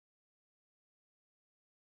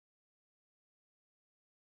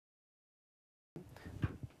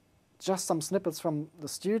just some snippets from the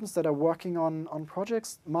students that are working on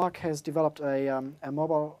projects. Mark has developed a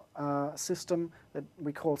mobile system that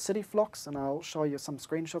we call Citiflox, and I'll show you some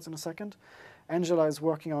screenshots in a second. Angela is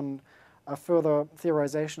working on a further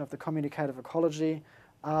theorization of the communicative ecology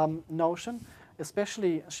notion.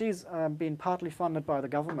 Especially, she's been partly funded by the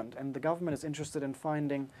government, and the government is interested in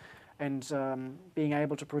finding and being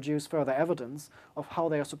able to produce further evidence of how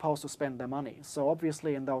they are supposed to spend their money. So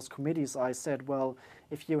obviously in those committees I said, well,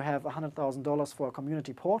 if you have $100,000 for a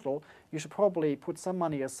community portal, you should probably put some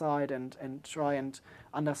money aside and try and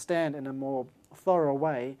understand in a more thorough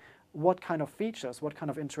way what kind of features, what kind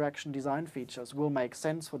of interaction design features will make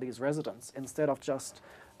sense for these residents instead of just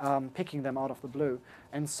picking them out of the blue.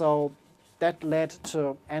 And so that led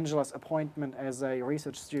to Angela's appointment as a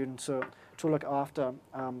research student to look after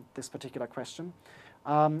this particular question.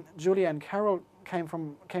 Julia and Carol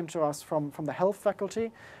came to us from the health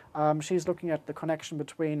faculty. She's looking at the connection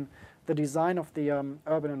between the design of the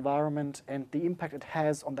urban environment and the impact it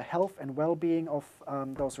has on the health and well-being of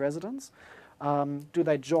those residents. Do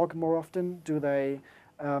they jog more often? Do they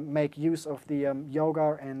make use of the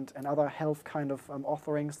yoga and other health kind of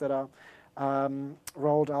offerings that are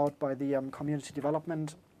rolled out by the Community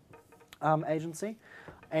Development Agency?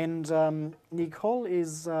 And Nicole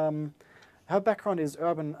is, her background is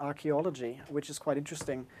urban archaeology, which is quite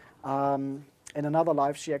interesting. In another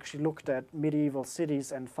life, she actually looked at medieval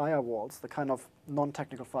cities and firewalls, the kind of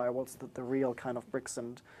non-technical firewalls, the real kind of bricks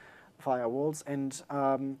and firewalls,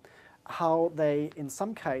 and how they, in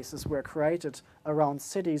some cases, were created around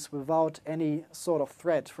cities without any sort of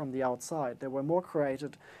threat from the outside. They were more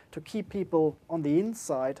created to keep people on the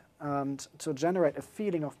inside and to generate a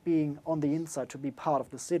feeling of being on the inside, to be part of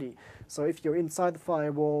the city. So if you're inside the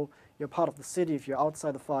firewall, you're part of the city. If you're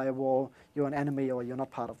outside the firewall, you're an enemy or you're not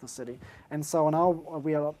part of the city. And so now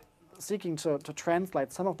we are seeking to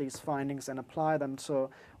translate some of these findings and apply them to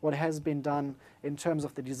what has been done in terms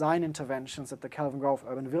of the design interventions at the Kelvin Grove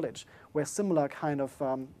Urban Village, where similar kind of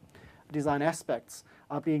design aspects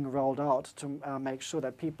are being rolled out to make sure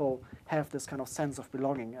that people have this kind of sense of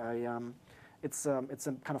belonging. It's a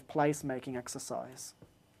kind of place-making exercise.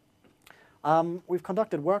 We've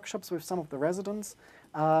conducted workshops with some of the residents.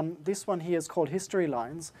 This one here is called History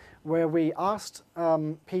Lines, where we asked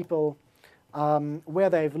people where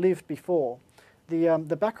they've lived before.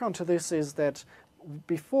 The background to this is that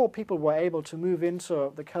before people were able to move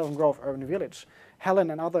into the Kelvin Grove Urban Village,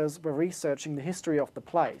 Helen and others were researching the history of the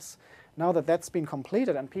place. Now that that's been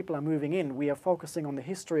completed and people are moving in, we are focusing on the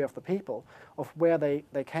history of the people, of where they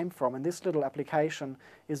came from. And this little application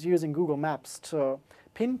is using Google Maps to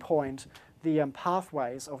pinpoint the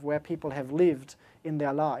pathways of where people have lived in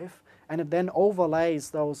their life, and it then overlays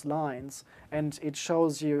those lines and it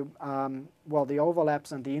shows you, well, the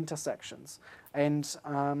overlaps and the intersections. And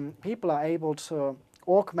people are able to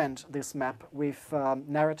augment this map with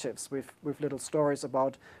narratives, with little stories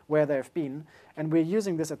about where they've been. And we're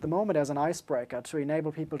using this at the moment as an icebreaker to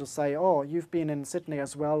enable people to say, oh, you've been in Sydney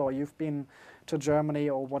as well, or you've been to Germany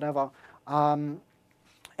or whatever, and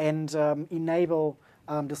enable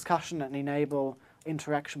discussion and enable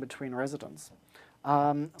interaction between residents.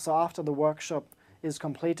 So after the workshop is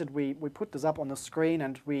completed, we put this up on the screen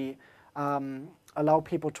and we allow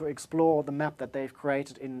people to explore the map that they've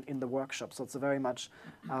created in the workshop. So it's a very much,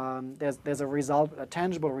 there's a result, a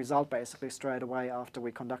tangible result basically straight away after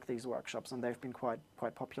we conduct these workshops, and they've been quite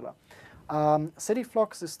popular.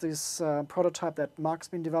 Citiflox is this prototype that Mark's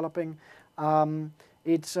been developing.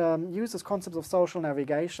 It uses concepts of social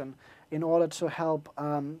navigation in order to help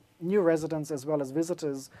new residents as well as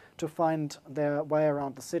visitors to find their way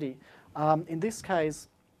around the city. In this case,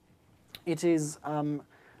 it is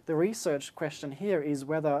the research question here is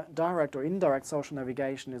whether direct or indirect social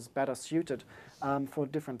navigation is better suited for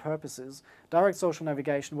different purposes. Direct social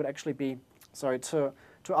navigation would actually be, to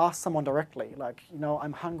ask someone directly, like, you know,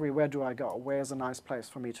 I'm hungry, where do I go? Where's a nice place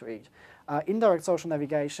for me to eat? Indirect social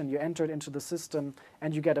navigation, you enter it into the system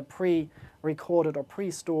and you get a pre-recorded or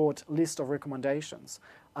pre-stored list of recommendations.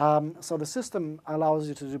 So the system allows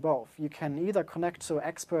you to do both. You can either connect to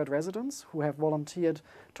expert residents who have volunteered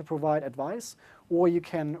to provide advice, or you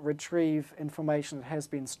can retrieve information that has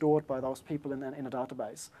been stored by those people in a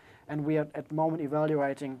database. And we are at the moment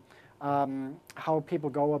evaluating how people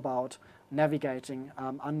go about navigating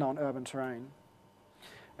unknown urban terrain.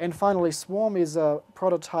 And finally, Swarm is a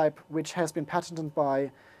prototype which has been patented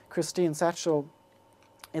by Christine Satchel.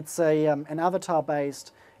 It's an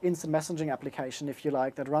avatar-based instant messaging application, if you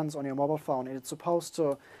like, that runs on your mobile phone. And it's supposed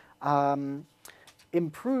to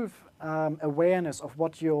improve awareness of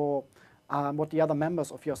what your what the other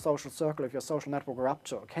members of your social circle, of your social network are up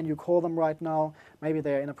to. Can you call them right now? Maybe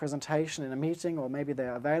they're in a presentation, in a meeting, or maybe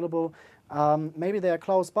they're available. Maybe they're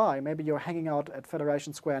close by. Maybe you're hanging out at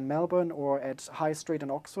Federation Square in Melbourne or at High Street in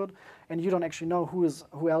Oxford, and you don't actually know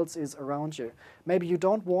who else is around you. Maybe you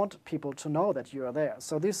don't want people to know that you are there.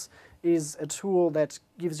 So this is a tool that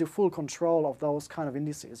gives you full control of those kind of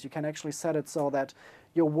indices. You can actually set it so that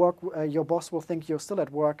your boss will think you're still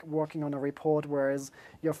at work working on a report, whereas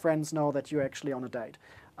your friends know that you're actually on a date.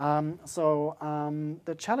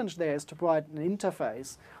 The challenge there is to provide an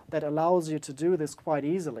interface that allows you to do this quite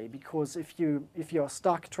easily, because if you're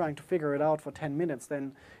stuck trying to figure it out for 10 minutes,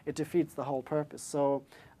 then it defeats the whole purpose. So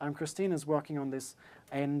Christine is working on this,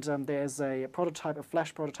 and there's a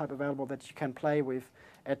Flash prototype available that you can play with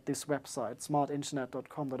at this website,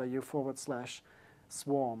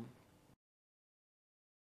 smartinternet.com.au/swarm.